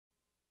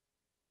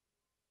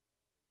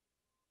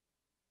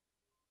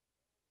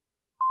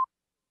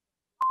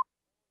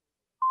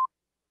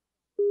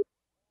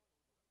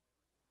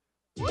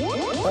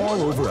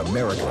All over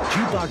America,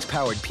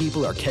 JukeBox-powered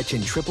people are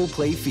catching triple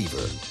play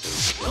fever.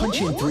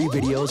 Punch in 3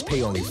 videos,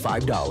 pay only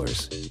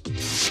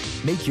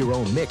 $5. Make your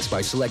own mix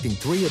by selecting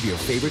 3 of your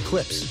favorite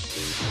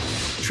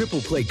clips.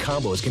 Triple play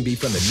combos can be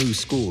from the new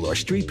school or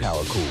street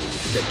power cool.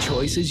 The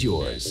choice is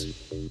yours.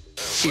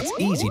 It's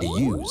easy to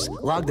use.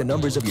 Log the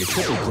numbers of your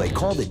triple play,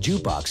 call the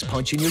JukeBox,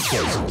 punch in your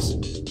choices.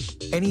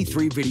 Any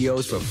 3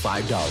 videos for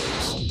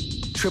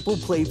 $5. Triple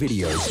play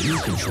videos you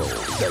control.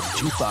 The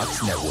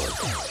JukeBox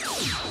Network.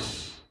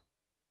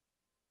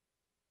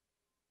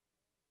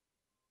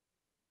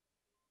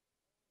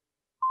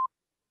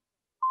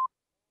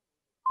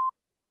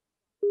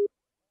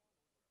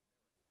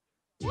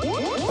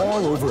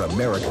 All over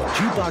America,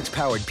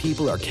 JukeBox-powered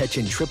people are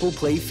catching triple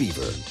play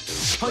fever.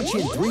 Punch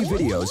in 3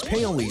 videos,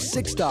 pay only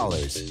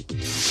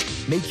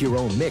 $6. Make your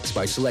own mix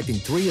by selecting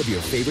 3 of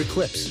your favorite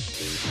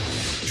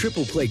clips.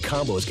 Triple play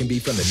combos can be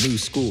from the new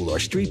school or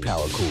street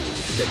power cool.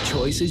 The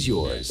choice is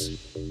yours.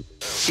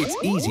 It's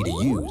easy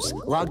to use.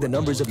 Log the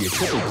numbers of your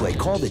triple play,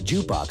 call the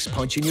JukeBox,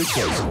 punch in your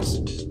choices.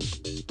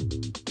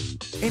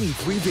 Any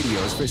 3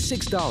 videos for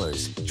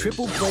 $6.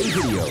 Triple play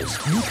videos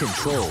you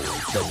control.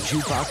 The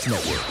JukeBox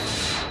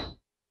Network.